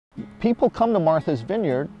People come to Martha's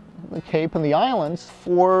Vineyard, the Cape and the islands,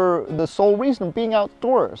 for the sole reason of being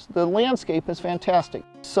outdoors. The landscape is fantastic.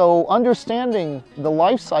 So understanding the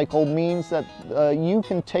life cycle means that you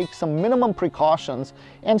can take some minimum precautions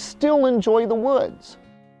and still enjoy the woods.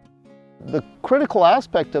 The critical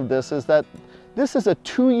aspect of this is that this is a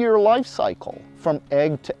 2-year life cycle from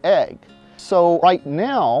egg to egg. So right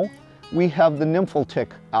now we have the nymphal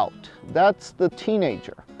tick out. That's the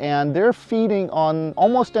teenager. And they're feeding on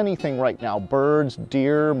almost anything right now, birds,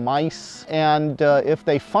 deer, mice. And if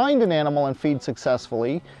they find an animal and feed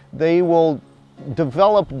successfully, they will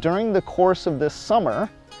develop during the course of this summer.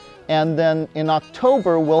 And then in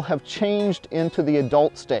October, will have changed into the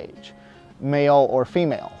adult stage, male or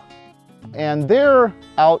female. And they're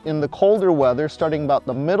out in the colder weather starting about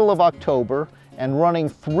the middle of October and running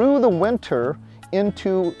through the winter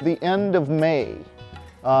into the end of May.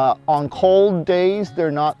 On cold days,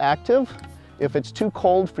 they're not active. If it's too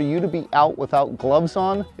cold for you to be out without gloves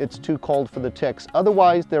on, it's too cold for the ticks.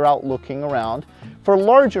 Otherwise, they're out looking around. For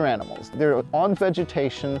larger animals, they're on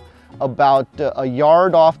vegetation about a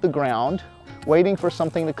yard off the ground, waiting for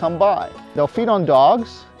something to come by. They'll feed on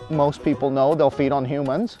dogs. Most people know they'll feed on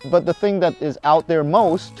humans, but the thing that is out there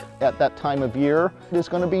most at that time of year is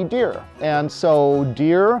going to be deer. And so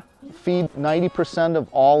deer feed 90% of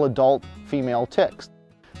all adult female ticks.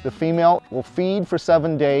 The female will feed for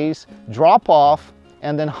 7 days, drop off,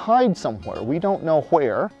 and then hide somewhere. We don't know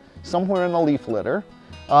where, somewhere in a leaf litter.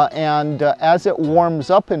 As it warms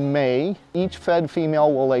up in May, each fed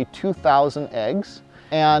female will lay 2,000 eggs.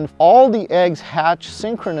 And all the eggs hatch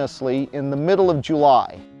synchronously in the middle of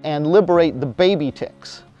July and liberate the baby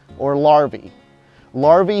ticks, or larvae.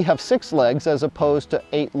 Larvae have 6 legs as opposed to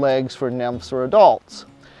 8 legs for nymphs or adults.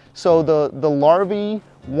 So the larvae,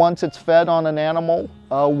 once it's fed on an animal,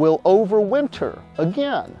 will overwinter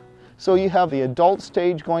again. So you have the adult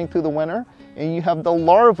stage going through the winter, and you have the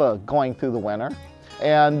larva going through the winter.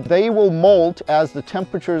 And they will molt as the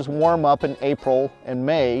temperatures warm up in April and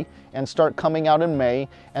May and start coming out in May,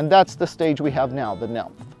 and that's the stage we have now, the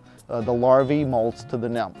nymph. The larvae molts to the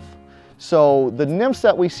nymph. So the nymphs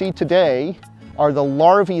that we see today are the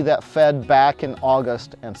larvae that fed back in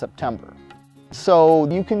August and September. So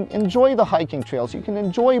you can enjoy the hiking trails, you can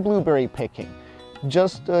enjoy blueberry picking.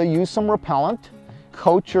 Just use some repellent,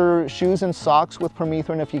 coat your shoes and socks with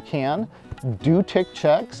permethrin if you can, do tick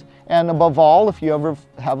checks, and above all, if you ever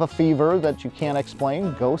have a fever that you can't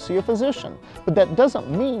explain, go see a physician. But that doesn't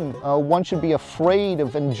mean one should be afraid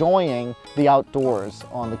of enjoying the outdoors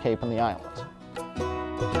on the Cape and the islands.